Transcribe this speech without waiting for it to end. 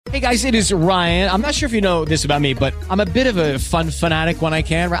Hey guys, it is Ryan. I'm not sure if you know this about me, but I'm a bit of a fun fanatic when I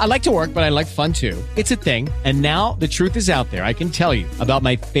can. I like to work, but I like fun too. It's a thing. And now the truth is out there. I can tell you about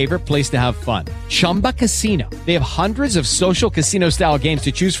my favorite place to have fun. Chumba Casino. They have hundreds of social casino style games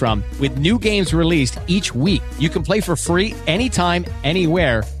to choose from with new games released each week. You can play for free anytime,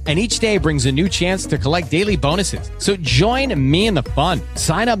 anywhere. And each day brings a new chance to collect daily bonuses. So join me in the fun.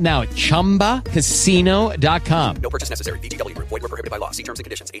 Sign up now at ChumbaCasino.com. No purchase necessary. VGW. Void where prohibited by law. See terms and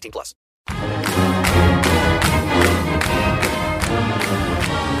conditions. 18+.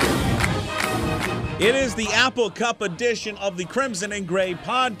 It is the Apple Cup edition of the Crimson and Gray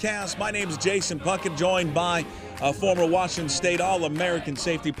podcast. My name is Jason Puckett, joined by former Washington State All-American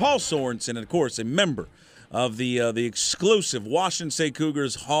safety Paul Sorensen, and of course a member of the exclusive Washington State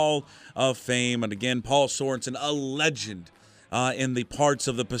Cougars Hall of Fame. And again, Paul Sorensen, a legend in the parts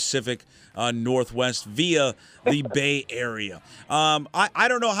of the Pacific Northwest via the Bay Area. I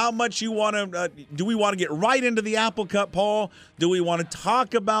don't know how much you want to do we want to get right into the Apple Cup, Paul? Do we want to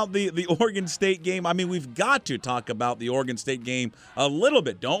talk about the Oregon State game? I mean, we've got to talk about the Oregon State game a little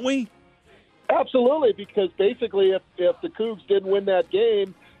bit, don't we? Absolutely, because basically if the Cougs didn't win that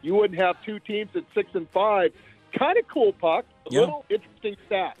game, you wouldn't have two teams at 6-5. Kind of cool, Puck. A little interesting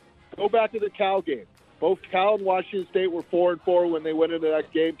stat. Go back to the Cal game. Both Cal and Washington State were 4-4 when they went into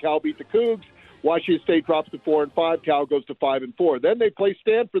that game. Cal beat the Cougs. Washington State drops to 4-5. Cal goes to 5-4. Then they play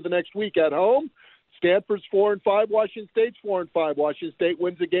Stanford the next week at home. Stanford's 4-5. Washington State's 4-5. Washington State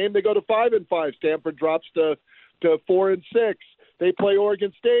wins the game. They go to 5-5. Stanford drops to 4-6. They play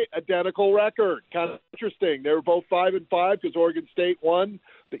Oregon State, identical record. Kind of interesting. They were both 5-5 because Oregon State won.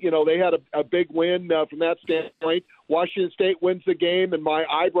 You know, they had a big win from that standpoint. Washington State wins the game, and my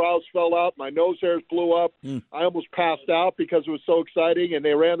eyebrows fell out. My nose hairs blew up. I almost passed out because it was so exciting, and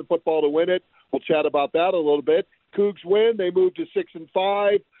they ran the football to win it. We'll chat about that a little bit. Cougs win. They move to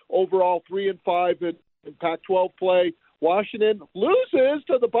 6-5. Overall, 3-5 in Pac-12 play. Washington loses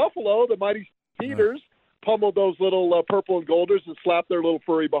to the Buffalo, the mighty Peters. Pummeled those little purple and golders and slapped their little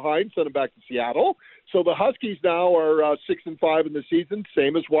furry behind, sent them back to Seattle. So the Huskies now are 6-5 in the season,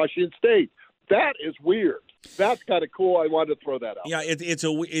 same as Washington State. That is weird. That's kind of cool. I wanted to throw that out. Yeah, it's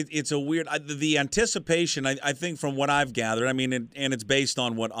a weird. The anticipation, I think, from what I've gathered, I mean, and it's based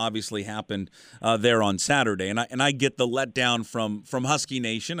on what obviously happened there on Saturday, and I get the letdown from Husky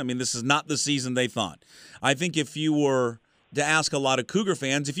Nation. I mean, this is not the season they thought. I think if you were to ask a lot of Cougar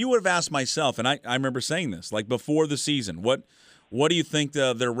fans, if you would have asked myself, and I remember saying this, like before the season, what do you think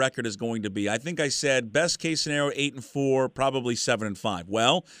their record is going to be? I think I said best case scenario 8-4, probably 7-5.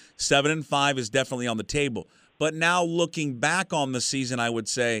 Well, 7-5 is definitely on the table. But now looking back on the season, I would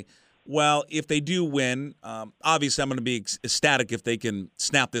say, well, if they do win, obviously I'm going to be ecstatic if they can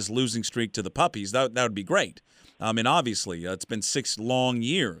snap this losing streak to the Puppies. That would be great. And obviously it's been 6 long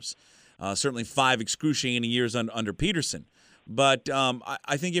years, certainly 5 excruciating years under Peterson. But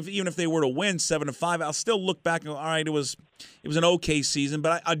I think even if they were to win 7-5, I'll still look back and go, all right, it was an okay season,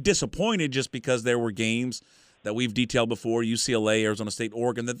 but I'm disappointed just because there were games that we've detailed before, UCLA, Arizona State,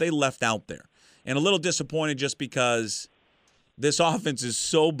 Oregon, that they left out there. And a little disappointed just because this offense is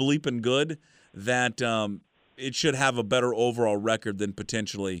so bleeping good that it should have a better overall record than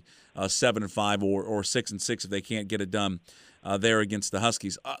potentially 7-5 or 6-6 if they can't get it done there against the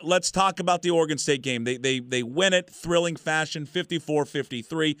Huskies. Let's talk about the Oregon State game. They win it, thrilling fashion,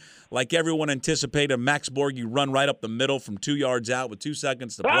 54-53. Like everyone anticipated, Max Borghi run right up the middle from 2 yards out with 2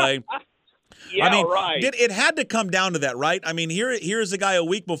 seconds to play. Yeah, I mean, right. It had to come down to that, right? I mean, here's a guy a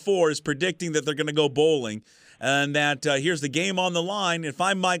week before is predicting that they're going to go bowling, and that here's the game on the line. If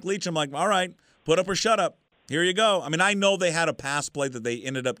I'm Mike Leach, I'm like, all right, put up or shut up. Here you go. I mean, I know they had a pass play that they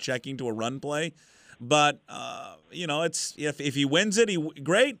ended up checking to a run play, but it's if he wins it,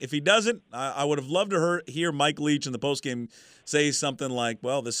 great. If he doesn't, I would have loved to hear Mike Leach in the postgame say something like,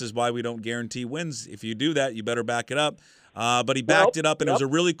 well, this is why we don't guarantee wins. If you do that, you better back it up. But he backed it up, and it was a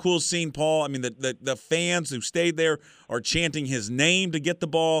really cool scene, Paul. I mean, the fans who stayed there are chanting his name to get the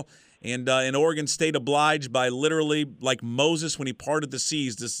ball. And Oregon State obliged by literally, like Moses when he parted the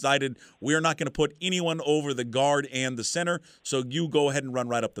seas, decided we're not going to put anyone over the guard and the center, so you go ahead and run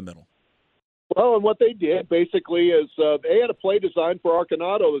right up the middle. Well, and what they did basically is they had a play designed for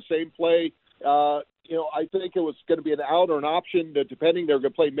Arconato, the same play. I think it was going to be an out or an option, depending. They were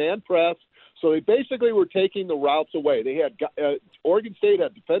going to play man press. So they basically were taking the routes away. They had Oregon State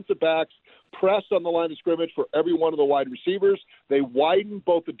had defensive backs press on the line of scrimmage for every one of the wide receivers. They widened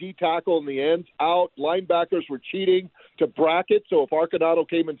both the D tackle and the ends out. Linebackers were cheating to bracket. So if Arconato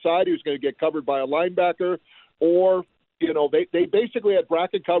came inside, he was going to get covered by a linebacker. Or, they basically had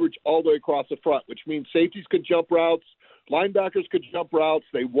bracket coverage all the way across the front, which means safeties could jump routes, Linebackers could jump routes.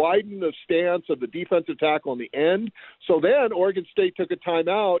 They widened the stance of the defensive tackle on the end. So then Oregon State took a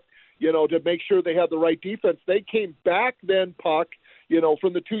timeout, to make sure they had the right defense. They came back then, Puck,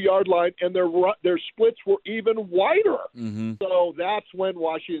 from the 2-yard line, and their splits were even wider. Mm-hmm. So that's when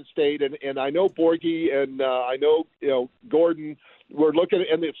Washington State, and I know Borghi and I know, Gordon were looking,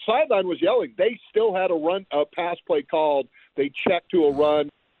 and the sideline was yelling. They still had a pass play called. They checked to a run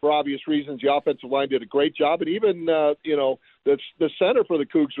for obvious reasons. The offensive line did a great job, and even, the center for the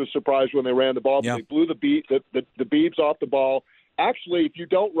Cougs was surprised when they ran the ball. Yeah. They blew the beeps off the ball. Actually, if you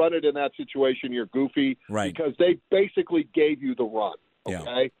don't run it in that situation, you're goofy, right? Because they basically gave you the run.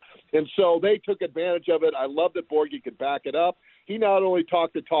 Okay, yeah. And so they took advantage of it. I love that Borghi could back it up. He not only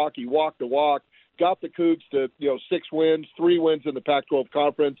talked the talk, he walked the walk. Got the Cougs to 6 wins, 3 wins in the Pac-12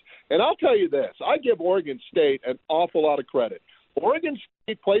 conference. And I'll tell you this: I give Oregon State an awful lot of credit. Oregon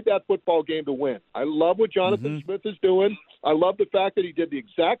State played that football game to win. I love what Jonathan Smith is doing. I love the fact that he did the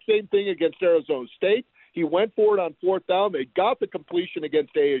exact same thing against Arizona State. He went for it on 4th down. They got the completion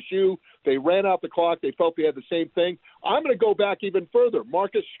against ASU. They ran out the clock. They felt they had the same thing. I'm going to go back even further.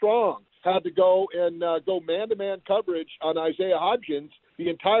 Marcus Strong had to go and go man-to-man coverage on Isaiah Hodgins the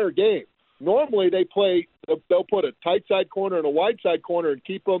entire game. Normally they'll put a tight side corner and a wide side corner and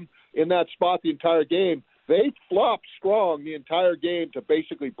keep them in that spot the entire game. They flopped Strong the entire game to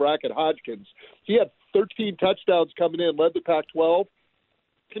basically bracket Hodgins. He had 13 touchdowns coming in, led the Pac-12,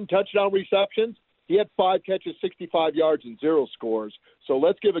 10 touchdown receptions. He had 5 catches, 65 yards, and 0 scores. So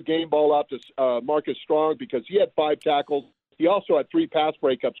let's give a game ball out to Marcus Strong because he had 5 tackles. He also had 3 pass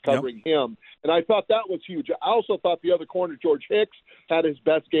breakups covering him. And I thought that was huge. I also thought the other corner, George Hicks, had his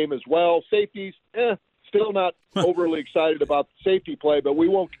best game as well. Safeties, still not overly excited about the safety play, but we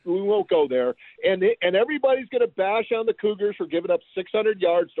won't go there. And everybody's going to bash on the Cougars for giving up 600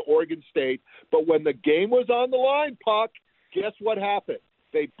 yards to Oregon State. But when the game was on the line, Puck, guess what happened?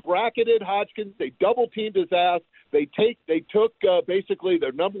 They bracketed Hodgins. They double-teamed his ass. They took basically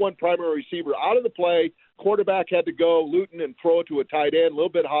their number one primary receiver out of the play. Quarterback had to go, Luton, and throw it to a tight end, a little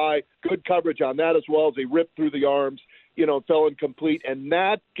bit high. Good coverage on that as well as they ripped through the arms, fell incomplete. And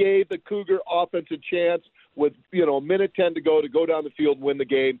that gave the Cougar offense a chance with, a minute 10 to go down the field and win the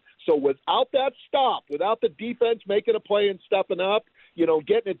game. So without that stop, without the defense making a play and stepping up,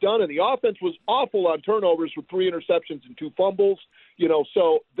 getting it done. And the offense was awful on turnovers with 3 interceptions and 2 fumbles.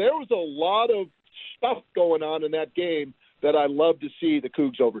 So there was a lot of stuff going on in that game that I love to see the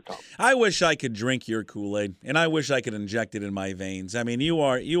Cougs overcome. I wish I could drink your Kool-Aid, and I wish I could inject it in my veins. I mean, you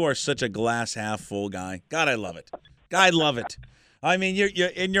are such a glass half full guy. God, I love it. God, I love it. I mean,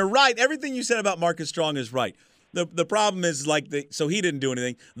 you're right. Everything you said about Marcus Strong is right. The problem is so he didn't do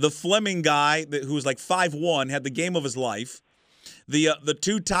anything. The Fleming guy who was like 5'1" had the game of his life. The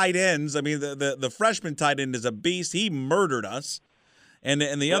 2 tight ends. I mean, the freshman tight end is a beast. He murdered us. And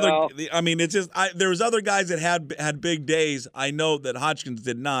the other, it's just there was other guys that had big days. I know that Hodgins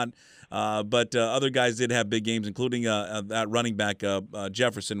did not, but other guys did have big games, including that running back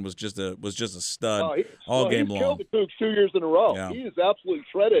Jefferson was just a stud all game long. He's killed the Cougs 2 years in a row. Yeah. He is absolutely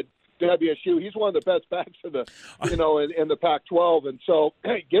shredded. WSU. He's one of the best backs in the, in the Pac-12, and so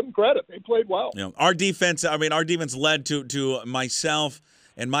hey, give him credit. They played well. Our defense. Our defense led to myself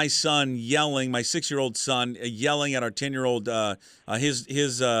and my son yelling, my 6-year-old son yelling at our 10-year-old,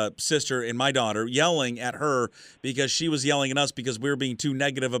 his sister and my daughter, yelling at her because she was yelling at us because we were being too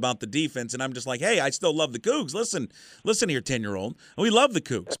negative about the defense. And I'm just like, hey, I still love the Cougs. Listen here, 10-year-old. We love the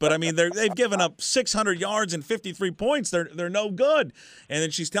Cougs, but they've given up 600 yards and 53 points. They're no good. And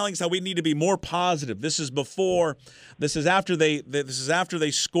then she's telling us how we need to be more positive. This is after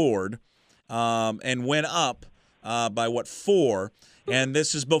they scored and went up by 4. And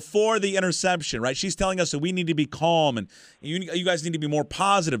this is before the interception, right? She's telling us that we need to be calm and you guys need to be more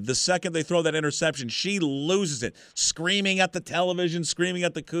positive. The second they throw that interception, she loses it, screaming at the television, screaming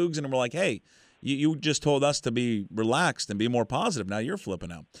at the Cougs. And we're like, hey, you just told us to be relaxed and be more positive. Now you're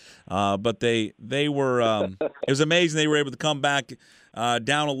flipping out. But they were it was amazing. They were able to come back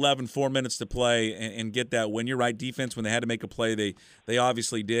down 11, 4 minutes to play and get that win. You're right, defense, when they had to make a play, they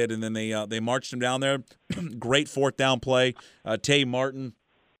obviously did. And then they marched them down there. Great 4th down play. Tay Martin,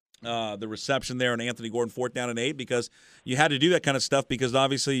 the reception there, and Anthony Gordon, 4th down and 8, because you had to do that kind of stuff because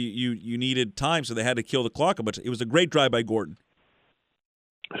obviously you needed time, so they had to kill the clock. But it was a great drive by Gordon.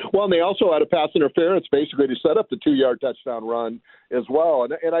 Well, and they also had a pass interference basically to set up the 2-yard touchdown run as well.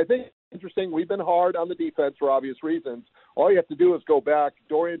 And I think it's interesting. We've been hard on the defense for obvious reasons. All you have to do is go back.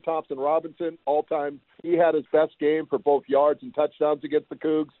 Dorian Thompson-Robinson, all-time, he had his best game for both yards and touchdowns against the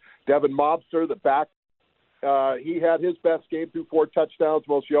Cougs. Devin Mobster, the back, he had his best game through 4 touchdowns,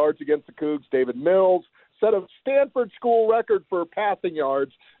 most yards against the Cougs. David Mills, set a Stanford school record for passing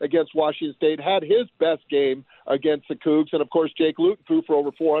yards against Washington State, had his best game against the Cougs. And, of course, Jake Luton threw for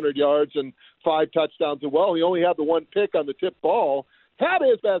over 400 yards and 5 touchdowns as well. He only had the 1 pick on the tip ball, had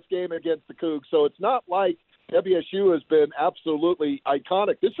his best game against the Cougs. So it's not like WSU has been absolutely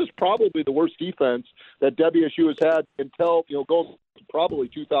iconic. This is probably the worst defense that WSU has had until, goes probably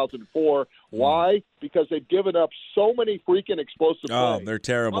 2004. Why? Because they've given up so many freaking explosive plays. Oh, they're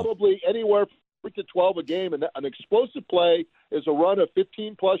terrible. Probably anywhere from 8 to 12 a game. And an explosive play is a run of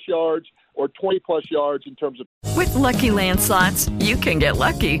 15-plus yards or 20-plus yards in terms of. With Lucky Land Slots, you can get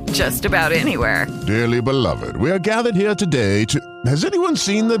lucky just about anywhere. Dearly beloved, we are gathered here today to. Has anyone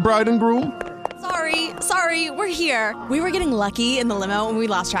seen the bride and groom? Sorry, we're here. We were getting lucky in the limo and we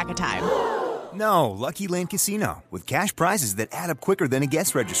lost track of time. No, Lucky Land Casino, with cash prizes that add up quicker than a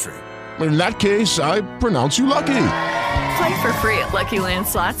guest registry. In that case, I pronounce you lucky. Play for free at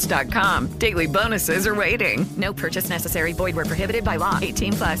LuckyLandSlots.com. Daily bonuses are waiting. No purchase necessary. Void where prohibited by law.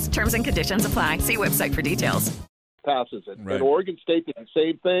 18+. Terms and conditions apply. See website for details. Passes it. Right. And Oregon State did the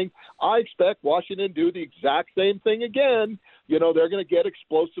same thing. I expect Washington to do the exact same thing again. They're going to get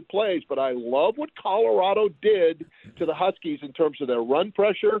explosive plays, but I love what Colorado did to the Huskies in terms of their run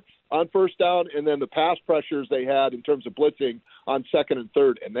pressure on first down and then the pass pressures they had in terms of blitzing on second and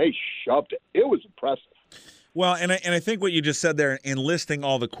third, and they shoved it. It was impressive. Well, and I think what you just said there in listing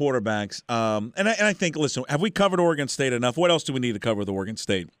all the quarterbacks, and I think, listen, have we covered Oregon State enough? What else do we need to cover with Oregon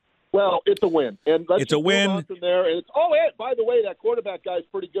State? Well, it's a win. And let's it's a win. Move on from there. And and by the way, that quarterback guy's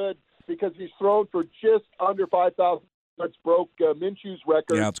pretty good because he's thrown for just under 5,000 yards, broke Minshew's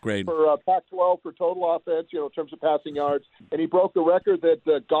record that's great. for Pac-12 for total offense, in terms of passing yards. And he broke the record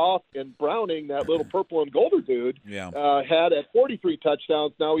that Goff and Browning, that little purple and golden dude, had at 43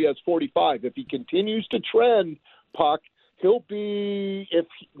 touchdowns. Now he has 45. If he continues to trend, Puck, he'll be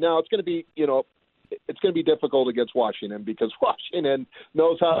now it's going to be, it's going to be difficult against Washington because Washington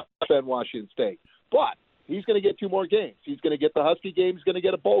knows how to defend Washington State. But he's going to get 2 more games. He's going to get the Husky game. He's going to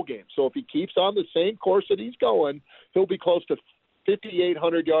get a bowl game. So if he keeps on the same course that he's going, he'll be close to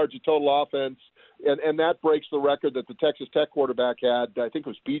 5,800 yards of total offense, and that breaks the record that the Texas Tech quarterback had. I think it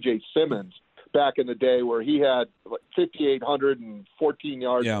was B.J. Simmons back in the day where he had 5,814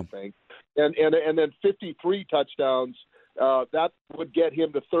 yards, I think, and then 53 touchdowns. That would get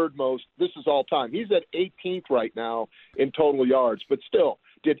him the third most. This is all time. He's at 18th right now in total yards. But still,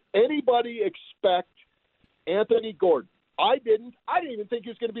 did anybody expect Anthony Gordon? I didn't. I didn't even think he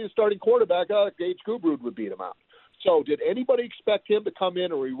was going to be the starting quarterback. Gage Gubrud would beat him out. So did anybody expect him to come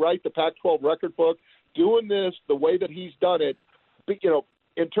in and rewrite the Pac-12 record book, doing this the way that he's done it,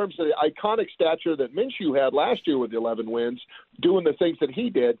 in terms of the iconic stature that Minshew had last year with the 11 wins, doing the things that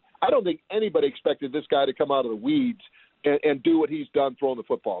he did? I don't think anybody expected this guy to come out of the weeds and do what he's done throwing the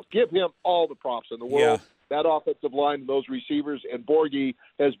football. Give him all the props in the world. Yeah. That offensive line and those receivers, and Borghi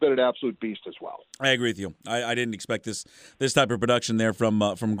has been an absolute beast as well. I agree with you. I didn't expect this type of production there from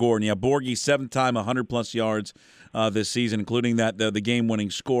Gordon. Yeah, Borghi 7-time 100+ yards this season, including the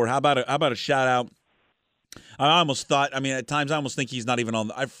game-winning score. How about a shout out? I almost thought. I mean, at times I almost think he's not even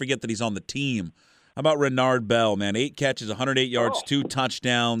on. I forget that he's on the team. How about Renard Bell? Man, 8 catches, 108 yards, 2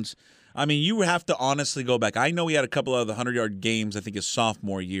 touchdowns. I mean, you have to honestly go back. I know he had a couple of the 100-yard games, I think, his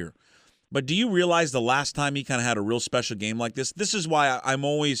sophomore year. But do you realize the last time he kind of had a real special game like this? This is why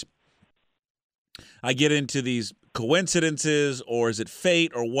I get into these coincidences, or is it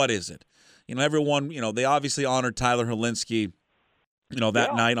fate, or what is it? Everyone, they obviously honored Tyler Hilinski,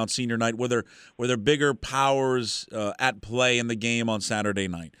 that night on senior night. Were there bigger powers at play in the game on Saturday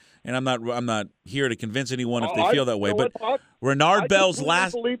night? And I'm not here to convince anyone if they feel that way. But Renard Bell's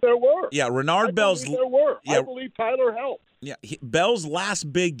last. I believe there were. Yeah, Renard Bell's. There were. Yeah, I believe Tyler helped. Yeah, Bell's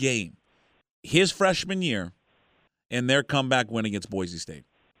last big game, his freshman year, and their comeback win against Boise State.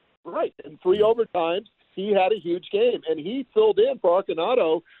 Right, in 3 overtimes, he had a huge game, and he filled in for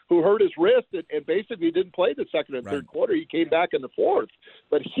Arconato, who hurt his wrist and basically didn't play the second and third quarter. He came back in the fourth,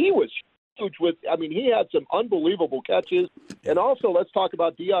 but he was huge he had some unbelievable catches. And also, let's talk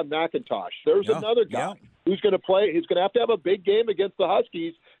about Deion McIntosh. There's another guy who's going to play. He's going to have a big game against the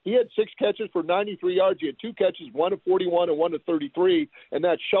Huskies. He had 6 catches for 93 yards. He had 2 catches, 1 of 41 and 1 of 33. And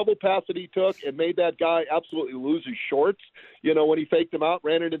that shovel pass that he took and made that guy absolutely lose his shorts, when he faked him out,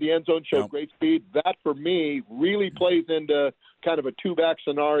 ran into the end zone, showed great speed. That, for me, really plays into kind of a 2-back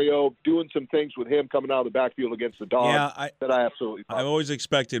scenario, doing some things with him coming out of the backfield against the Dogs that I absolutely love. I've always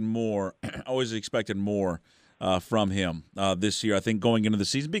expected more. from him this year, I think, going into the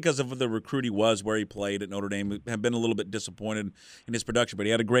season because of the recruit he was, where he played at Notre Dame. Have been a little bit disappointed in his production, but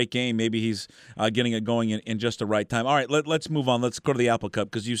he had a great game. Maybe he's getting it going in just the right time. All right, let's move on. Let's go to the Apple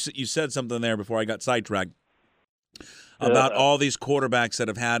Cup because you said something there before I got sidetracked about all these quarterbacks that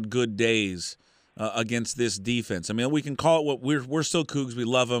have had good days against this defense. I mean, we can call it what we're still Cougs. We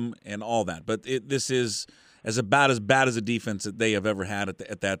love them and all that, but this is as bad as a defense that they have ever had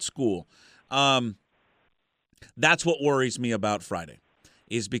at that school. That's what worries me about Friday,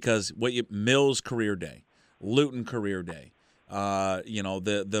 is because Mills career day, Luton career day,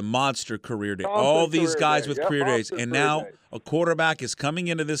 the Monster career day, Thompson all these guys with career days, Monster and career now day. a quarterback is coming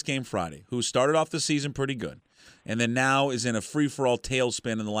into this game Friday who started off the season pretty good, and then now is in a free-for-all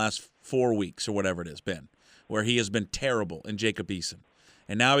tailspin in the last 4 weeks or whatever it has been, where he has been terrible in Jacob Eason.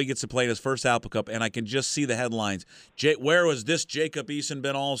 And now he gets to play in his first Apple Cup, and I can just see the headlines. Where was this Jacob Eason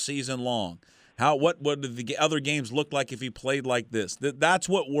been all season long? What did the other games look like if he played like this? That's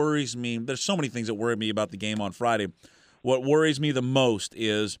what worries me. There's so many things that worry me about the game on Friday. What worries me the most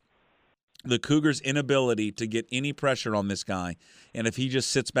is the Cougars' inability to get any pressure on this guy, and if he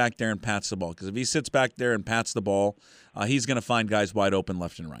just sits back there and pats the ball. Because if he sits back there and pats the ball, he's going to find guys wide open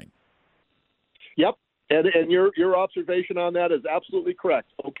left and right. Yep. And your observation on that is absolutely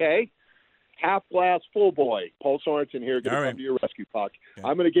correct. Okay, half glass full boy. Paul Sorensen here, going to come to your rescue, Puck. Okay.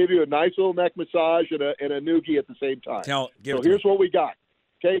 I'm going to give you a nice little neck massage and a noogie at the same time. So here's what we got.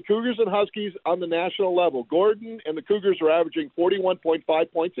 Okay, Cougars and Huskies on the national level. Gordon and the Cougars are averaging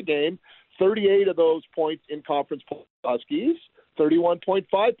 41.5 points a game, 38 of those points in conference play. Huskies,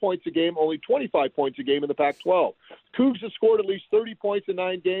 31.5 points a game, only 25 points a game in the Pac-12. Cougs have scored at least 30 points in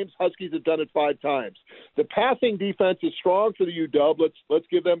 9 games. Huskies have done it 5 times. The passing defense is strong for the UW. Let's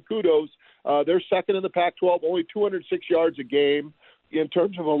give them kudos. They're second in the Pac-12, only 206 yards a game in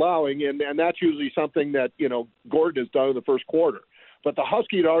terms of allowing, and that's usually something that, Gordon has done in the first quarter. But the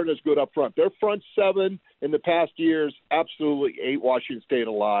Huskies aren't as good up front. Their front 7 in the past years absolutely ate Washington State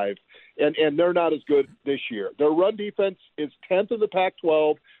alive, and they're not as good this year. Their run defense is 10th in the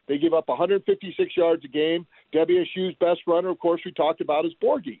Pac-12. They give up 156 yards a game. WSU's best runner, of course, we talked about, is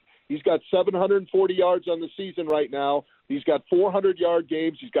Borghi. He's got 740 yards on the season right now. He's got 400-yard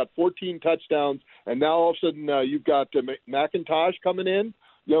games. He's got 14 touchdowns. And now all of a sudden you've got McIntosh coming in,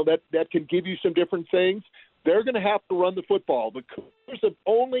 that can give you some different things. They're going to have to run the football. The Cougars have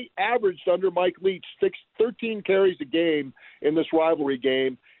only averaged under Mike Leach 13 carries a game in this rivalry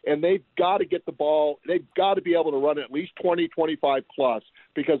game, and they've got to get the ball. They've got to be able to run at least 20, 25 plus,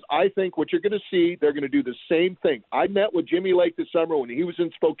 because I think what you're going to see, they're going to do the same thing. I met with Jimmy Lake this summer when he was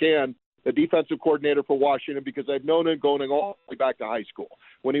in Spokane, the defensive coordinator for Washington, because I've known him going all the way back to high school.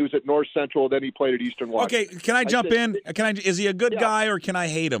 When he was at North Central, then he played at Eastern Washington. Okay, can I jump in? Is he a good guy, or can I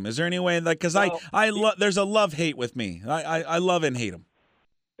hate him? Is there any way because there's a love-hate with me. I love and hate him.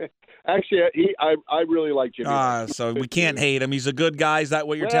 Actually, I really like Jimmy. So we can't hate him. He's a good guy. Is that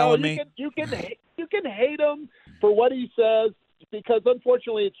what you're telling me? You can hate him for what he says, because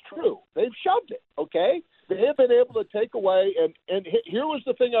unfortunately it's true. They've shoved it, okay? They have been able to take away, and here was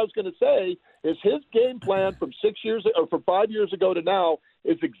the thing I was going to say, is his game plan from 5 years ago to now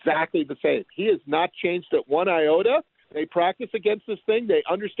is exactly the same. He has not changed it one iota. They practice against this thing. They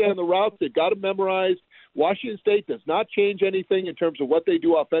understand the routes. They've got them memorized. Washington State does not change anything in terms of what they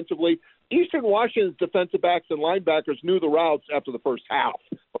do offensively. Eastern Washington's defensive backs and linebackers knew the routes after the first half,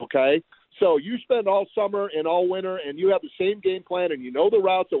 okay? So you spend all summer and all winter, and you have the same game plan, and you know the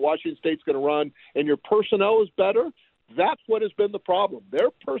routes that Washington State's going to run, and your personnel is better. That's what has been the problem. Their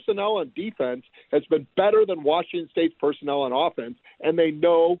personnel on defense has been better than Washington State's personnel on offense, and they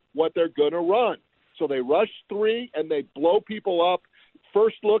know what they're going to run. So they rush 3, and they blow people up.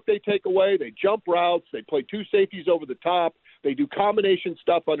 First look they take away, they jump routes, they play 2 safeties over the top, they do combination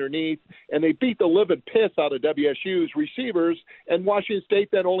stuff underneath, and they beat the living piss out of WSU's receivers, and Washington State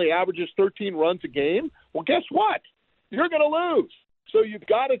then only averages 13 runs a game. Well, guess what? You're going to lose. So you've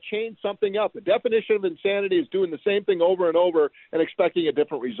got to change something up. The definition of insanity is doing the same thing over and over and expecting a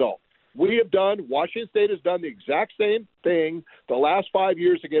different result. Washington State has done the exact same thing the last 5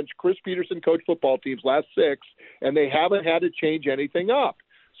 years against Chris Peterson coach football teams, last 6, and they haven't had to change anything up.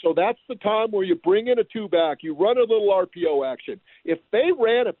 So that's the time where you bring in a 2-back, you run a little RPO action. If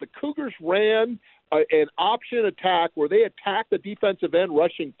the Cougars ran an option attack where they attack the defensive end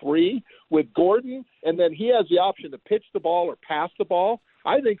rushing 3 with Gordon, and then he has the option to pitch the ball or pass the ball,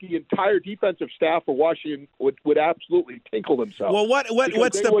 I think the entire defensive staff for Washington would absolutely tinkle themselves. Well, what's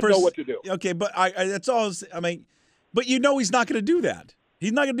the know what to do? Okay, but that's all. But he's not going to do that.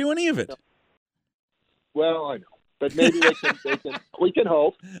 He's not going to do any of it. Well, I know. but maybe we can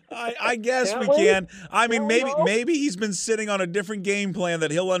hope. I guess we Can't we? can. I mean, Can't we maybe he's been sitting on a different game plan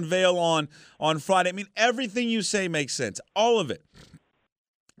that he'll unveil on Friday. I mean, everything you say makes sense, all of it.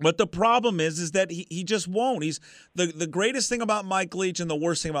 But the problem is that he just won't. He's the greatest thing about Mike Leach and the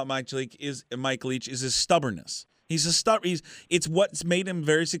worst thing about Mike Leach is his stubbornness. It's what's made him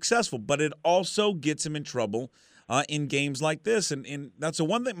very successful, but it also gets him in trouble in games like this. And that's the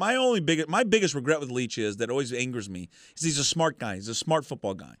one thing. My biggest regret with Leach is that always angers me is he's a smart guy. He's a smart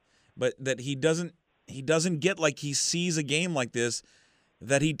football guy, but that he doesn't get, like, he sees a game like this,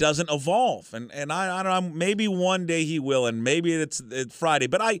 that he doesn't evolve. And I don't know, maybe one day he will, and maybe it's Friday.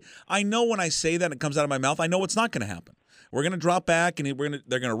 But I know when I say that, it comes out of my mouth, I know it's not going to happen. We're going to drop back, and they're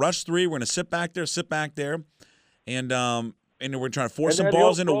going to rush three. We're going to sit back there, and we're trying to force some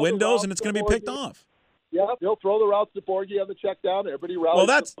balls into windows, and it's going to be picked off. Yeah, they'll throw the routes to Borghi on the check down. Everybody rallies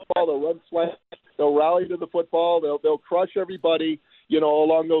to the football. They'll run slant. They'll rally to the football. They'll crush everybody,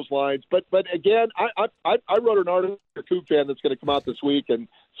 along those lines. But again, I wrote an article for Coug Fan that's going to come out this week, and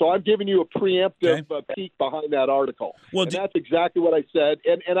so I'm giving you a preemptive peek behind that article. Well, and that's exactly what I said.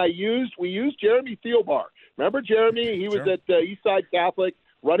 And we used Jeremy Thielbar. Remember Jeremy? He was at Eastside Catholic.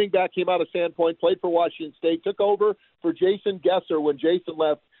 Running back, came out of Sandpoint, played for Washington State, took over for Jason Gesser when Jason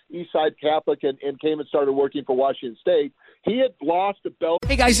left Eastside Catholic and came and started working for Washington State. He had lost a belt.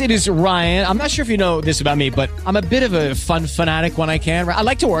 Hey, guys, it is Ryan. I'm not sure if you know this about me, but I'm a bit of a fun fanatic when I can. I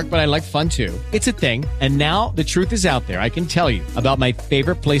like to work, but I like fun, too. It's a thing. And now the truth is out there. I can tell you about my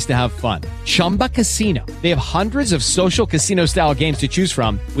favorite place to have fun. Chumba Casino. They have hundreds of social casino-style games to choose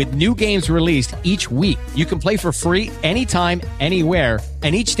from with new games released each week. You can play for free anytime, anywhere,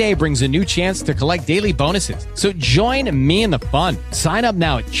 and each day brings a new chance to collect daily bonuses. So join me in the fun. Sign up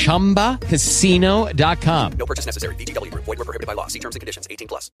now at ChumbaCasino.com. No purchase necessary. VGW Group. Void where prohibited by law. See terms and conditions.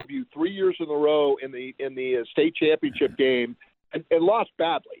 18+. 3 years in a row in the state championship game and lost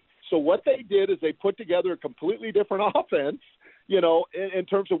badly. So what they did is they put together a completely different offense, in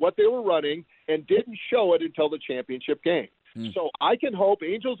terms of what they were running, and didn't show it until the championship game. So I can hope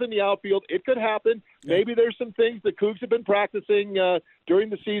Angels in the outfield. It could happen. Maybe there's some things the Cougs have been practicing during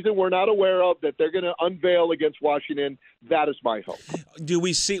the season we're not aware of that they're going to unveil against Washington. That is my hope. Do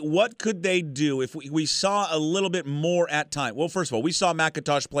we see what could they do if we saw a little bit more at time? Well, first of all, we saw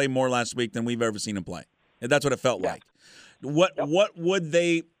McIntosh play more last week than we've ever seen him play. That's what it felt like. What would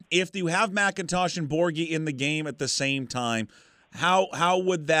they, if you have McIntosh and Borghi in the game at the same time, how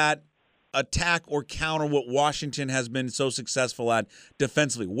would that attack or counter what Washington has been so successful at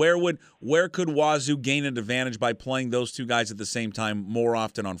defensively? Where could Wazoo gain an advantage by playing those two guys at the same time more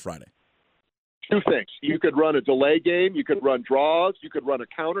often on Friday? Two things. You could run a delay game. You could run draws. You could run a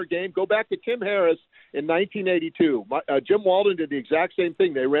counter game. Go back to Tim Harris in 1982. Jim Walden did the exact same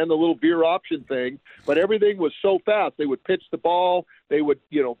thing. They ran the little veer option thing, but everything was so fast. They would pitch the ball. They would,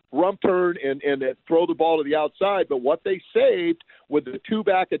 rump turn and throw the ball to the outside. But what they saved with the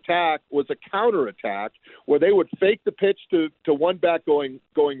two-back attack was a counter attack where they would fake the pitch to one back going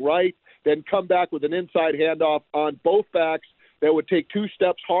right, then come back with an inside handoff on both backs. That would take two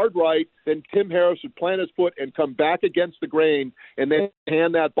steps hard right, then Tim Harris would plant his foot and come back against the grain and then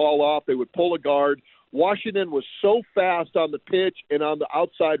hand that ball off. They would pull a guard. Washington was so fast on the pitch and on the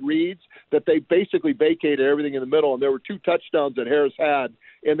outside reads that they basically vacated everything in the middle, and there were two touchdowns that Harris had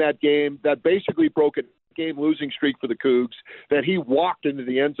in that game that basically broke a game-losing streak for the Cougs that he walked into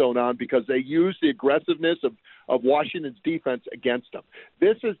the end zone on because they used the aggressiveness of Washington's defense against them.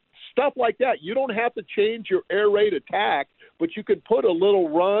 This is stuff like that. You don't have to change your air raid attack, but you can put a little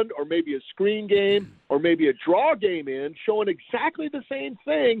run or maybe a screen game or maybe a draw game in showing exactly the same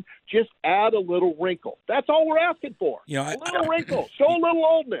thing, just add a little wrinkle. That's all we're asking for. A little wrinkle. Show a little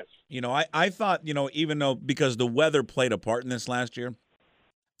oldness. I thought, even though because the weather played a part in this last year,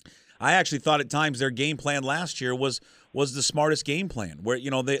 I actually thought at times their game plan last year was the smartest game plan where,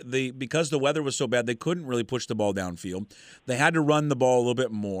 they because the weather was so bad, they couldn't really push the ball downfield. They had to run the ball a little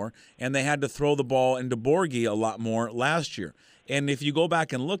bit more, and they had to throw the ball into Borghi a lot more last year. And if you go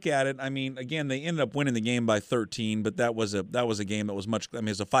back and look at it, again, they ended up winning the game by 13, but that was a game that was it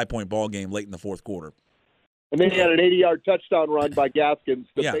was a 5-point ball game late in the fourth quarter. And then he had an 80-yard touchdown run by Gaskins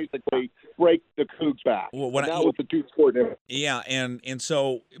to basically break the Cougs back. Well, that was the two-score difference. Yeah, and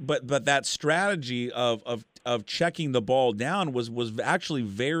so, but that strategy of checking the ball down was actually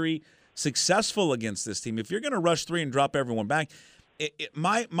very successful against this team. If you're going to rush three and drop everyone back,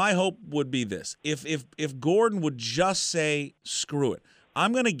 my hope would be this: if Gordon would just say, "Screw it,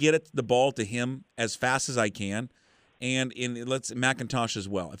 I'm going to get the ball to him as fast as I can," and let's McIntosh as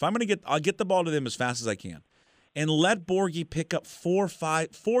well. If I'm going to I'll get the ball to them as fast as I can. And let Borghi pick up 4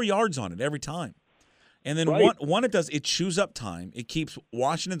 yards on it every time. And then one it does, it chews up time. It keeps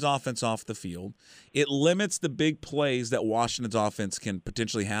Washington's offense off the field. It limits the big plays that Washington's offense can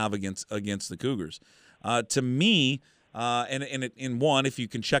potentially have against the Cougars. To me, in one, if you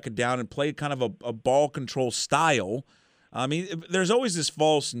can check it down and play kind of a ball control style, I mean, there's always this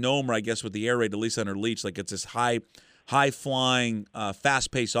false number, I guess, with the air raid, at least under Leach, like it's this high-flying,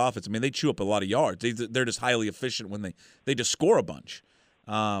 fast-paced offense. I mean, they chew up a lot of yards. They're just highly efficient when they just score a bunch.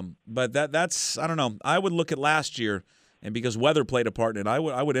 But that's I don't know. I would look at last year, and because weather played a part in it, I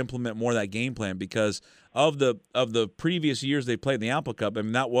would implement more of that game plan because of the previous years they played in the Apple Cup. I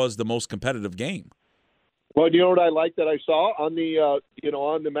mean, that was the most competitive game. Well, you know what I like that I saw on the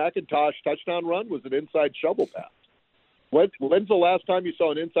on the McIntosh touchdown run was an inside shovel pass. When's the last time you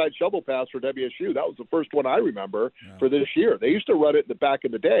saw an inside shovel pass for WSU? That was the first one I remember for this year. They used to run it in the back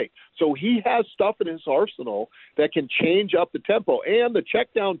in the day. So he has stuff in his arsenal that can change up the tempo. And the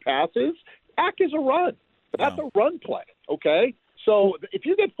check down passes act as a run. That's a run play, okay? So if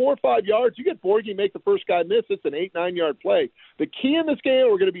you get 4 or 5 yards, you get Borghi make the first guy miss, it's an 8-9 yard play. The key in this game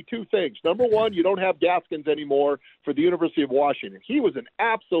are going to be two things. Number one, you don't have Gaskins anymore for the University of Washington. He was an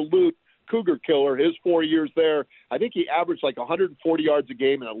absolute Cougar killer his 4 years there. I think he averaged like 140 yards a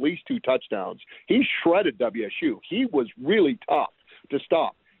game and at least 2 touchdowns. He shredded WSU. He was really tough to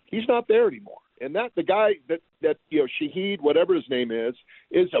stop. He's not there anymore. And that the guy that Shaheed, whatever his name is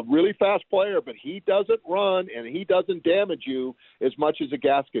a really fast player, but he doesn't run and he doesn't damage you as much as a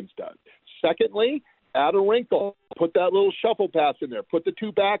Gaskins does. Secondly, add a wrinkle. Put that little shuffle pass in there. Put the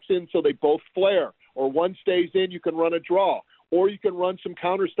 2 backs in so they both flare. Or one stays in, you can run a draw. Or you can run some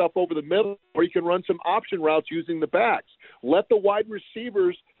counter stuff over the middle, or you can run some option routes using the backs. Let the wide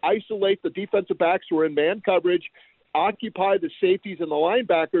receivers isolate the defensive backs who are in man coverage, occupy the safeties and the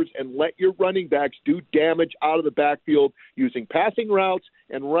linebackers, and let your running backs do damage out of the backfield using passing routes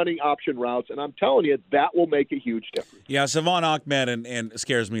and running option routes. And I'm telling you, that will make a huge difference. Yeah, Savon Ahmed and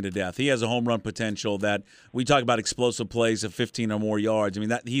scares me to death. He has a home run potential that we talk about explosive plays of 15 or more yards. I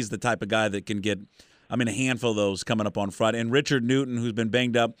mean, he's the type of guy that can get a handful of those coming up on Friday. And Richard Newton, who's been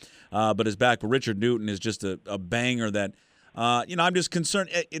banged up but is back. But Richard Newton is just a banger that, I'm just concerned.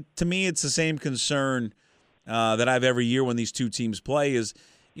 To me, it's the same concern that I have every year when these two teams play is,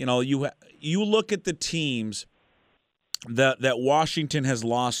 you look at the teams that Washington has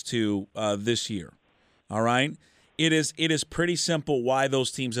lost to this year, all right? It is pretty simple why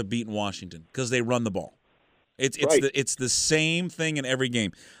those teams have beaten Washington, because they run the ball. It's the same thing in every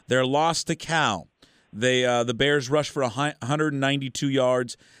game. Their loss to Cal, the Bears rushed for 192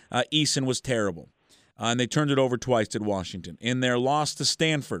 yards. Eason was terrible. And they turned it over twice, did Washington. In their loss to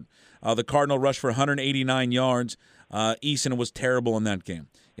Stanford, the Cardinal rushed for 189 yards. Eason was terrible in that game.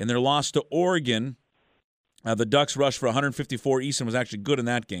 In their loss to Oregon, the Ducks rushed for 154. Eason was actually good in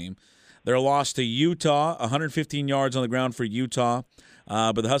that game. Their loss to Utah, 115 yards on the ground for Utah.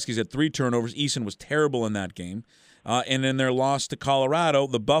 But the Huskies had 3 turnovers. Eason was terrible in that game. And in their loss to Colorado,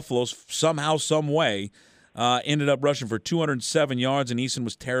 the Buffaloes somehow, some way, ended up rushing for 207 yards, and Eason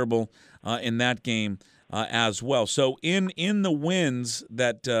was terrible in that game as well. So in the wins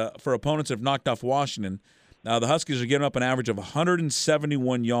that for opponents that have knocked off Washington, the Huskies are getting up an average of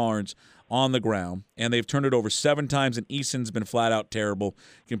 171 yards on the ground, and they've turned it over 7 times, and Eason's been flat-out terrible,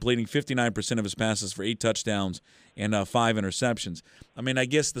 completing 59% of his passes for 8 touchdowns and 5 interceptions. I mean, I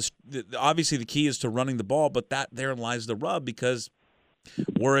guess obviously the key is to running the ball, but therein lies the rub, because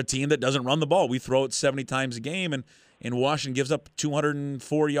we're a team that doesn't run the ball. We throw it 70 times a game, and Washington gives up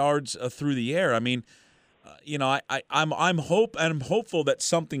 204 yards through the air. I mean, I'm hopeful that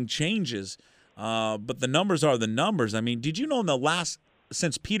something changes, but the numbers are the numbers. I mean, did you know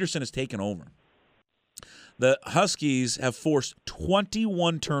since Peterson has taken over, the Huskies have forced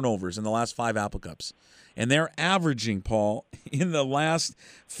 21 turnovers in the last 5 Apple Cups. And they're averaging, Paul, in the last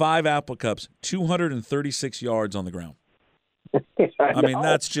 5 Apple Cups, 236 yards on the ground. I mean,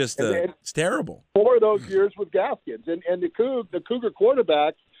 that's just it's terrible. 4 of those years with Gaskins. And the Cougar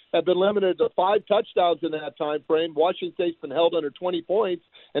quarterbacks have been limited to 5 touchdowns in that time frame. Washington State's been held under 20 points,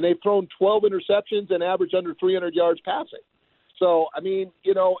 and they've thrown 12 interceptions and averaged under 300 yards passing. So, I mean,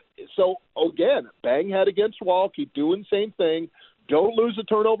 again, bang head against wall, keep doing the same thing. Don't lose a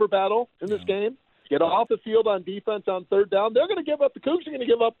turnover battle in this game. Get off the field on defense on 3rd down. They're going to give up. The Cougs are going to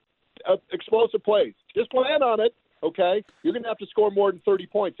give up explosive plays. Just plan on it, okay? You're going to have to score more than 30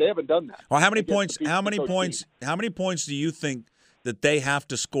 points. They haven't done that. Well, how many points do you think that they have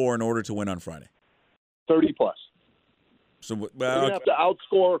to score in order to win on Friday? 30 plus. So they're going to have to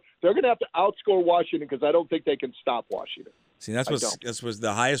outscore. They're going to have to outscore Washington, because I don't think they can stop Washington. See, this was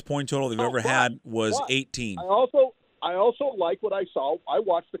the highest point total they've ever had was 18. I also like what I saw. I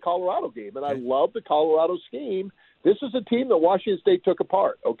watched the Colorado game, and I love the Colorado scheme. This is a team that Washington State took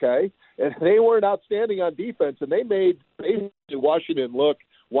apart, okay? And they weren't outstanding on defense, and they made basically Washington look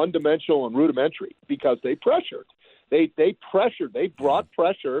one-dimensional and rudimentary because they pressured. They pressured. They brought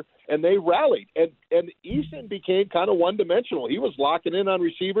pressure, and they rallied. And Easton became kind of one-dimensional. He was locking in on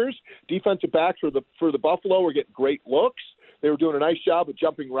receivers. Defensive backs for the Buffalo were getting great looks. They were doing a nice job of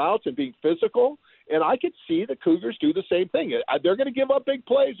jumping routes and being physical. And I could see the Cougars do the same thing. They're going to give up big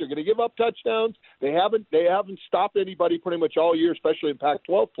plays. They're going to give up touchdowns. They haven't stopped anybody pretty much all year, especially in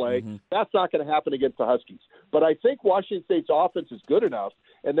Pac-12 play. Mm-hmm. That's not going to happen against the Huskies. But I think Washington State's offense is good enough,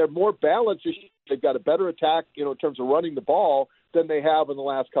 and they're more balanced. They've got a better attack, in terms of running the ball than they have in the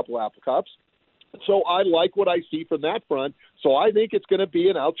last couple of Apple Cups. So I like what I see from that front. So I think it's going to be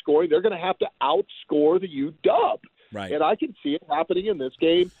an outscoring. They're going to have to outscore the UW. Right. And I can see it happening in this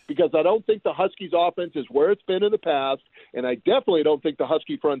game because I don't think the Huskies' offense is where it's been in the past, and I definitely don't think the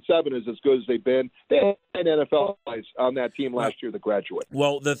Husky front seven is as good as they've been. They had NFL guys on that team last year that graduated.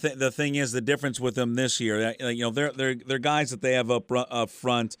 Well, the thing is, the difference with them this year, they're guys that they have up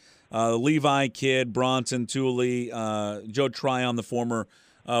front. Levi Kidd, Bronson, Tooley, Joe Tryon, the former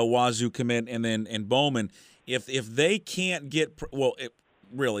Wazoo commit, and Bowman. If they can't get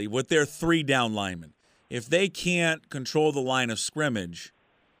really with their 3 down linemen. If they can't control the line of scrimmage,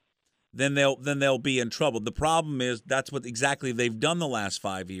 then they'll be in trouble. The problem is that's what exactly they've done the last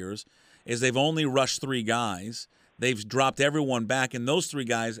 5 years is they've only rushed 3 guys. They've dropped everyone back, and those 3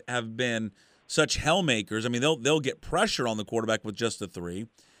 guys have been such hellmakers. I mean, they'll get pressure on the quarterback with just the 3,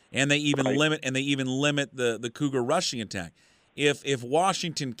 and they even limit the Cougar rushing attack. If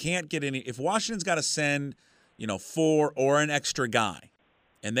Washington can't get any, if Washington's got to send 4 or an extra guy,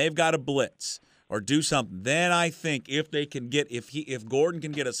 and they've got to blitz or do something, then I think if Gordon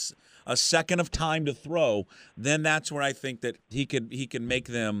can get a second of time to throw, then that's where I think that he can make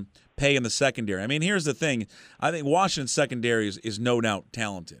them pay in the secondary. I mean, here's the thing. I think Washington's secondary is no doubt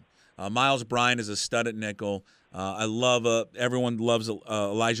talented. Miles Bryant is a stud at nickel. I love everyone loves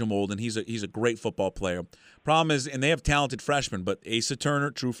Elijah Molden. He's a great football player. Problem is, and they have talented freshmen, but Asa Turner,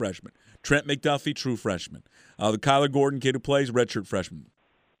 true freshman. Trent McDuffie, true freshman. The Kyler Gordon kid who plays, redshirt freshman.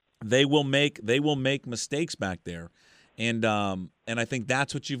 They will make mistakes back there, and I think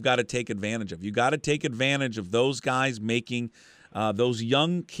that's what you've got to take advantage of. You got to take advantage of those guys making those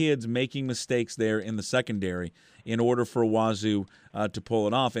young kids making mistakes there in the secondary in order for Wazoo to pull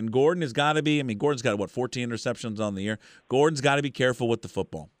it off. And Gordon has got to be. I mean, Gordon's got 14 interceptions on the year. Gordon's got to be careful with the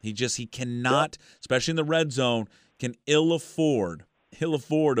football. He cannot, especially in the red zone, can ill afford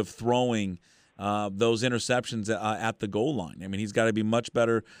of throwing those interceptions at the goal line. I mean, he's got to be much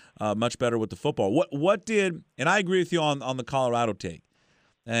better with the football. And I agree with you on the Colorado take,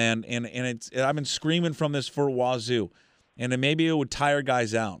 and it's I've been screaming from this for Wazoo, and maybe it would tire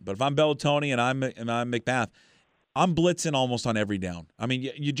guys out. But if I'm Bellatoni and I'm McMath, I'm blitzing almost on every down. I mean,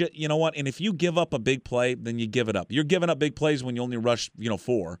 you know what? And if you give up a big play, then you give it up. You're giving up big plays when you only rush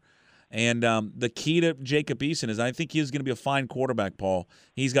 4. And the key to Jacob Eason is I think he's going to be a fine quarterback, Paul.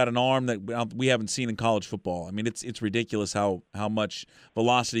 He's got an arm that we haven't seen in college football. I mean, it's ridiculous how much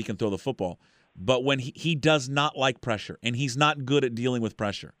velocity he can throw the football. But when he does not like pressure, and he's not good at dealing with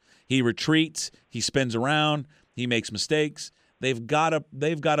pressure. He retreats, he spins around, he makes mistakes. They've got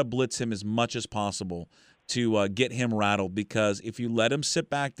to blitz him as much as possible to get him rattled, because if you let him sit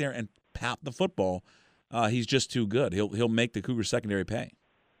back there and pat the football, he's just too good. He'll make the Cougar secondary pay.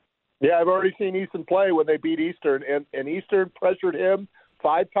 Yeah, I've already seen Easton play when they beat Eastern, and Eastern pressured him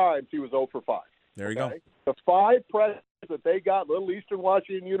 5 times. He was 0 for 5. There you go. The 5 pressures that they got, little Eastern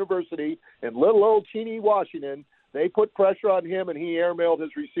Washington University and little old teeny Washington, they put pressure on him, and he airmailed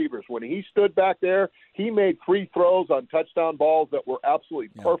his receivers. When he stood back there, he made 3 throws on touchdown balls that were absolutely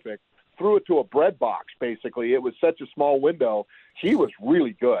perfect. Threw it to a bread box, basically. It was such a small window. He was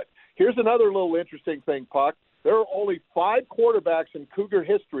really good. Here's another little interesting thing, Puck. There are only 5 quarterbacks in Cougar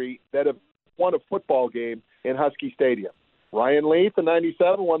history that have won a football game in Husky Stadium. Ryan Leaf in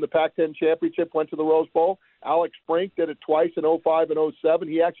 97 won the Pac-10 championship, went to the Rose Bowl. Alex Brink did it twice in 05 and 07.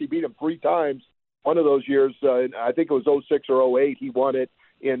 He actually beat him 3 times one of those years. I think it was 06 or 08. He won it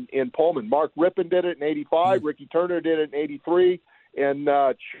in Pullman. Mark Rippon did it in 85. Ricky Turner did it in 83. And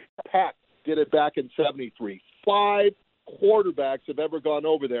Pat did it back in 73. 5 quarterbacks have ever gone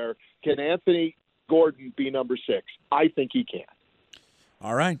over there. Can Anthony Gordon be number 6? I think he can.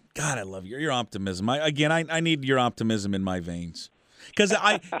 All right. God, I love your optimism. I need your optimism in my veins.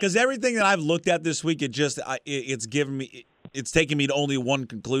 Because everything that I've looked at this week, it's taken me to only one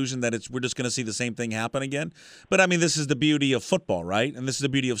conclusion, that we're just going to see the same thing happen again. But I mean, this is the beauty of football, right? And this is the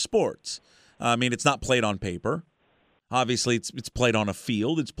beauty of sports. I mean, it's not played on paper. Obviously, it's played on a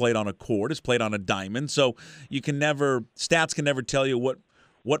field, it's played on a court, it's played on a diamond. So stats can never tell you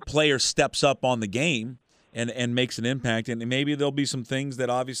what player steps up on the game and makes an impact. And maybe there'll be some things that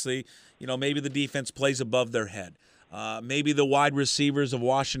obviously, maybe the defense plays above their head. Maybe the wide receivers of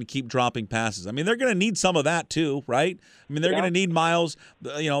Washington keep dropping passes. I mean, they're going to need some of that too, right? I mean, they're going to need Miles.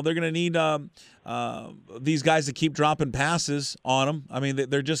 They're going to need these guys to keep dropping passes on them. I mean,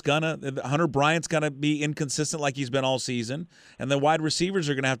 they're just going to – Hunter Bryant's going to be inconsistent like he's been all season, and the wide receivers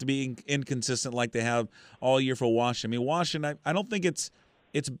are going to have to be inconsistent like they have all year for Washington. I mean, Washington, I don't think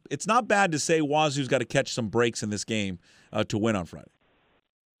it's not bad to say Wazoo's got to catch some breaks in this game to win on Friday.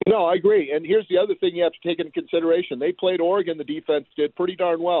 No, I agree. And here's the other thing you have to take into consideration. They played Oregon. The defense did pretty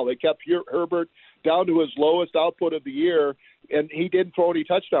darn well. They kept Herbert down to his lowest output of the year, and he didn't throw any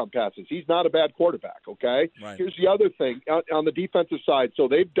touchdown passes. He's not a bad quarterback, okay? Right. Here's the other thing on the defensive side. So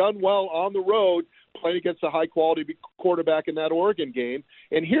they've done well on the road playing against a high-quality quarterback in that Oregon game.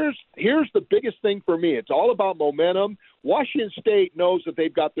 And here's the biggest thing for me. It's all about momentum. Washington State knows that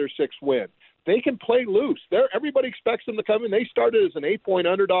they've got their sixth win. They can play loose. Everybody expects them to come in. They started as an 8-point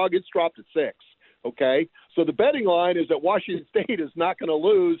underdog. It's dropped to 6, okay? So the betting line is that Washington State is not going to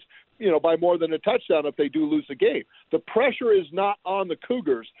lose, by more than a touchdown if they do lose the game. The pressure is not on the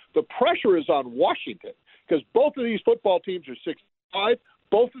Cougars. The pressure is on Washington because both of these football teams are 6-5.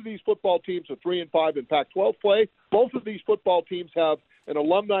 Both of these football teams are 3-5 in Pac-12 play. Both of these football teams have an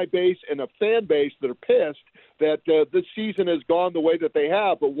alumni base and a fan base that are pissed that this season has gone the way that they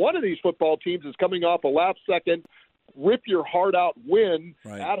have. But one of these football teams is coming off a last-second, rip-your-heart-out win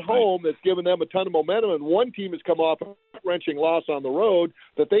at home that's given them a ton of momentum, and one team has come off a wrenching loss on the road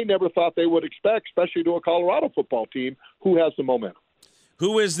that they never thought they would expect, especially to a Colorado football team who has the momentum.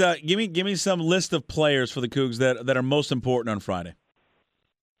 Who is give me some list of players for the Cougs that are most important on Friday.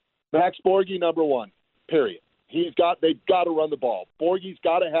 Max Borghi, number one, period. They've got to run the ball. Borghi's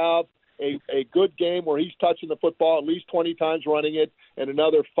got to have a good game where he's touching the football at least 20 times running it and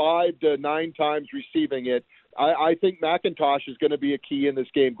another 5 to 9 times receiving it. I think McIntosh is going to be a key in this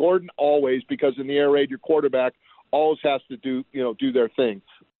game. Gordon always, because in the air raid, your quarterback always has to do their thing.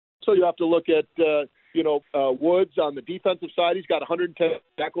 So you have to look at Woods on the defensive side. He's got 110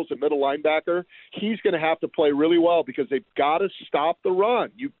 tackles at middle linebacker. He's going to have to play really well because they've got to stop the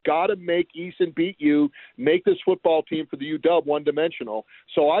run. You've got to make Eason beat you, make this football team for the UW one-dimensional.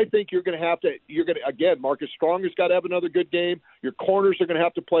 So I think you're going to again, Marcus Strong has got to have another good game. Your corners are going to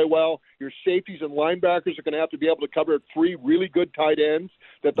have to play well. Your safeties and linebackers are going to have to be able to cover 3 really good tight ends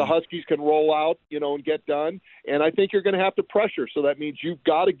that the Huskies can roll out, and get done. And I think you're going to have to pressure. So that means you've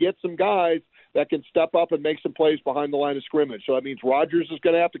got to get some guys that can step up and make some plays behind the line of scrimmage. So that means Rogers is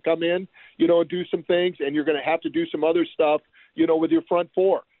going to have to come in, and do some things, and you're going to have to do some other stuff, with your front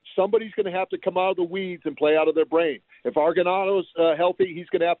four. Somebody's going to have to come out of the weeds and play out of their brain. If Argonauto's healthy, he's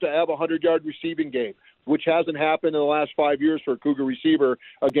going to have a 100-yard receiving game, which hasn't happened in the last 5 years for a Cougar receiver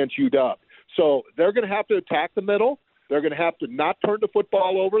against UW. So they're going to have to attack the middle. They're going to have to not turn the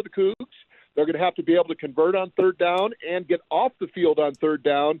football over, the Cougs. They're going to have to be able to convert on third down and get off the field on third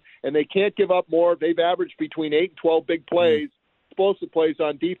down, and they can't give up more. They've averaged between 8 and 12 big plays, explosive plays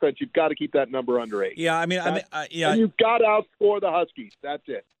on defense. You've got to keep that number under 8. Yeah, and you've got to outscore the Huskies. That's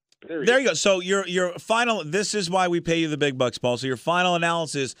it. There you go. So your final – this is why we pay you the big bucks, Paul. So your final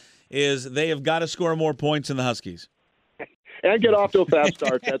analysis is they have got to score more points than the Huskies. And get off to a fast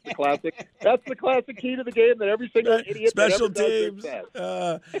start. That's the classic. That's the classic key to the game that every single idiot special teams.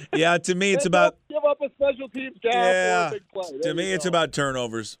 To me, it's about give up a special teams job for a big play. To me, it's about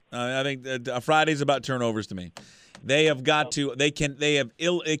turnovers. I think Friday's about turnovers. To me, they have got to. They can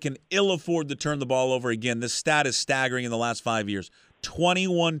ill afford to turn the ball over again. This stat is staggering in the last 5 years.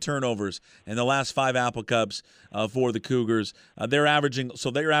 21 turnovers in the last 5 Apple Cups for the Cougars. They're averaging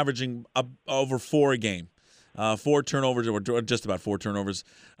over 4 a game. 4 turnovers, or just about 4 turnovers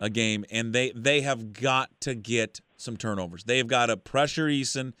a game, and they have got to get some turnovers. They have got to pressure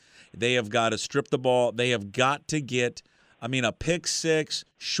Eason. They have got to strip the ball. They have got to get, a pick 6,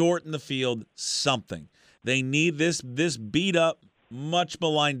 shorten the field, something. They need this beat-up, much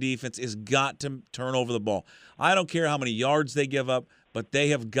maligned defense has got to turn over the ball. I don't care how many yards they give up, but they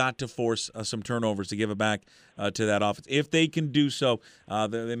have got to force some turnovers to give it back to that offense. If they can do so,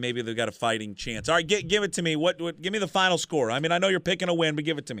 then maybe they've got a fighting chance. All right, give it to me. Give me the final score. I know you're picking a win, but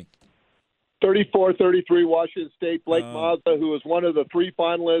give it to me. 34-33 Washington State. Blake Mazza, who was one of the 3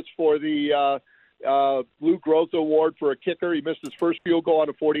 finalists for the Lou Groza Award for a kicker. He missed his first field goal on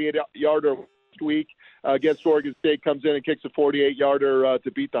a 48-yarder last week against Oregon State, comes in and kicks a 48-yarder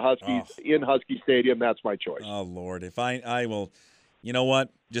to beat the Huskies in Husky Stadium. That's my choice. Oh, Lord. If I will – you know what?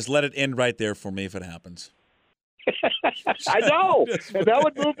 Just let it end right there for me if it happens. I know, and that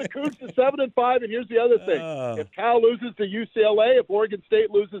would move the Cougs to 7-5. And here's the other thing: if Cal loses to UCLA, if Oregon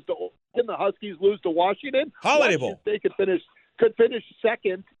State loses to Oregon, the Huskies lose to Washington. Holiday Bowl. They could finish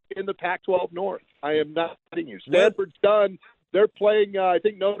second in the Pac-12 North. I am not kidding you. Stanford's done. They're playing, I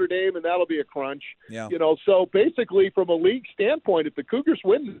think, Notre Dame, and that'll be a crunch. Yeah. So basically, from a league standpoint, if the Cougars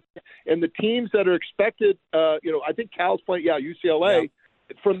win, and the teams that are expected, I think Cal's playing, UCLA. Yeah.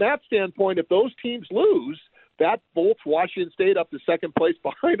 From that standpoint, if those teams lose, that bolts Washington State up to second place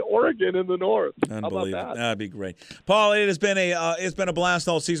behind Oregon in the North. Unbelievable. How about that? That'd be great. Paul, it has been a blast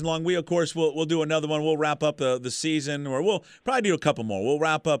all season long. We, of course, will do another one. We'll wrap up the season, or we'll probably do a couple more. We'll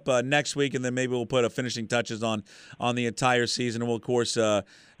wrap up next week, and then maybe we'll put finishing touches on the entire season. And we'll, of course,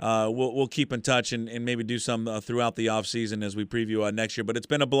 we'll keep in touch and maybe do some throughout the offseason as we preview next year. But it's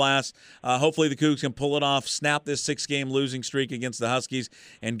been a blast. Hopefully the Cougs can pull it off, snap this 6-game losing streak against the Huskies,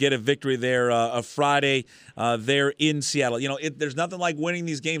 and get a victory there Friday there in Seattle. There's nothing like winning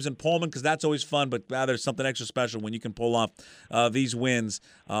these games in Pullman, because that's always fun, but there's something extra special when you can pull off these wins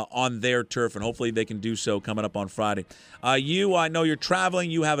on their turf, and hopefully they can do so coming up on Friday. I know you're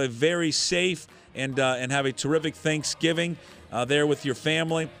traveling. You have a very safe and have a terrific Thanksgiving there with your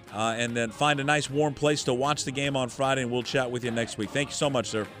family, and then find a nice warm place to watch the game on Friday, and we'll chat with you next week. Thank you so much,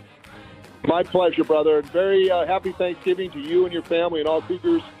 sir. My pleasure, brother. Very happy Thanksgiving to you and your family and all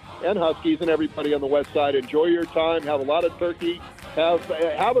Cougars and Huskies and everybody on the West Side. Enjoy your time. Have a lot of turkey.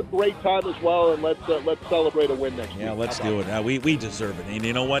 Have a great time as well, and let's celebrate a win next week. Yeah, let's do it. We deserve it. And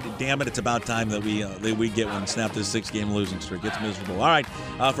you know what? Damn it, it's about time that we get one and snap this 6-game losing streak. It's miserable. All right,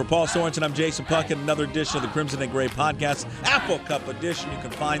 for Paul Sorensen, I'm Jason Puckett. Another edition of the Crimson and Gray podcast, Apple Cup edition. You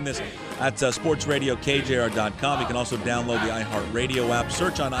can find this at sportsradiokjr.com. You can also download the iHeartRadio app.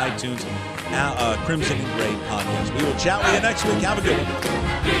 Search on iTunes, Crimson and Gray podcast. We will chat with you next week. Have a good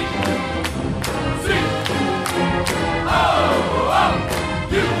one.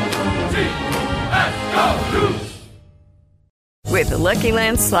 With the Lucky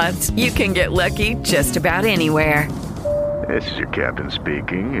Land Slots, you can get lucky just about anywhere. This is your captain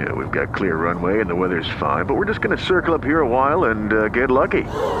speaking. We've got clear runway and the weather's fine, but we're just going to circle up here a while and get lucky.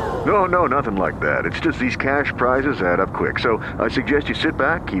 No, nothing like that. It's just these cash prizes add up quick. So I suggest you sit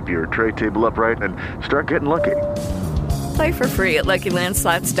back, keep your tray table upright, and start getting lucky. Play for free at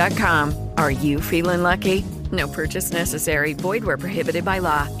LuckyLandSlots.com. Are you feeling lucky? No purchase necessary. Void where prohibited by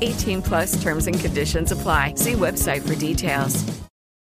law. 18+ terms and conditions apply. See website for details.